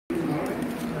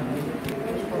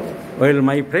Well,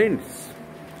 my friends,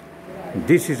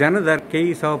 this is another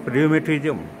case of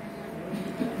rheumatism.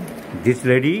 This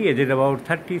lady, aged about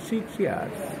 36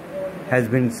 years, has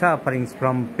been suffering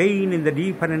from pain in the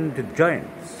different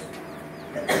joints.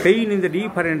 Pain in the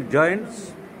different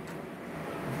joints.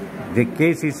 The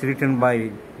case is written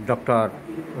by Dr.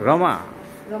 Rama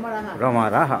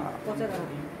Raha.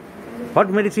 What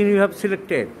medicine you have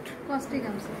selected?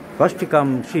 Causticum, sir.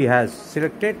 Causticum she has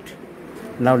selected.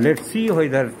 Now let's see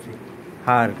whether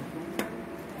her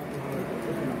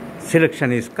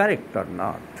selection is correct or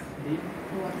not.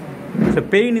 So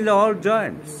pain in the all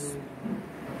joints,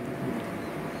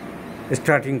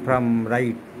 starting from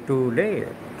right to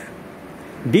left.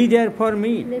 D there for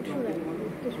meat.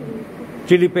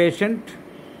 Chili patient,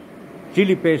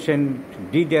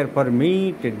 D there for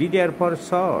meat, D there for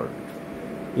salt.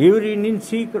 Urine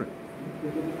insecure,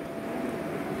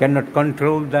 cannot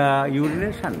control the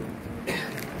urination.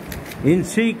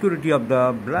 Insecurity of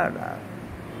the bladder.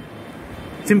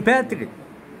 Sympathetic,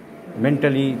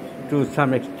 mentally to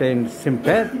some extent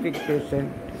sympathetic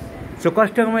patient. So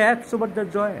causticum acts over the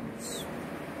joints.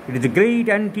 It is a great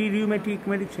anti-rheumatic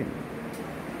medicine.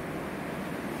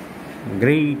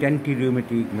 Great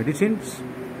anti-rheumatic medicines.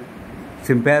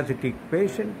 Sympathetic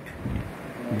patient.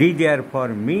 D there for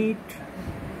meat.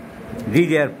 D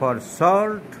there for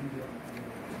salt.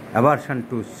 Aversion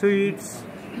to sweets.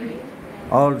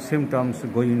 All symptoms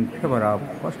go in favor of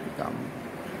causticum.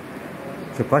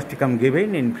 So causticum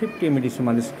given in 50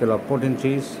 millisiemens scale of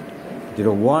potencies,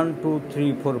 0, 1, 2,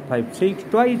 3, 4, 5, 6,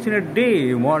 twice in a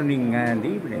day, morning and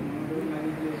evening,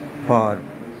 for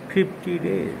 50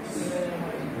 days.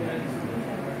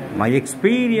 My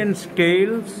experience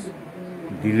tells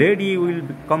the lady will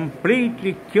be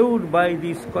completely cured by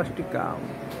this causticum.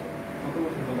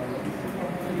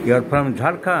 You are from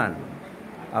Jharkhand.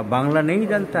 अब बांग्ला नहीं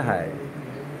जानता है,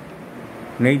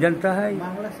 नहीं जानता है,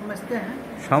 बांग्ला समझते हैं,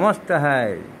 समझता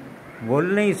है, बोल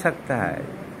नहीं सकता है,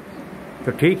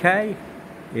 तो ठीक है,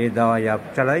 ये दवाई आप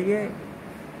चलाइए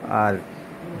और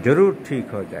जरूर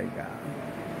ठीक हो जाएगा.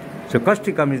 So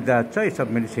causticum is the choice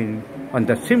of medicine on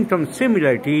the symptom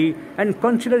similarity and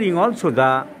considering also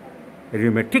the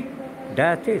rheumatic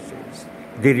diathesis,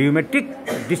 the rheumatic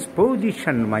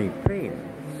disposition, my friends.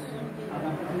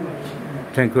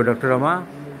 Thank you, Dr. Rama,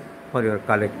 for your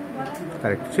correct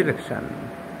selection.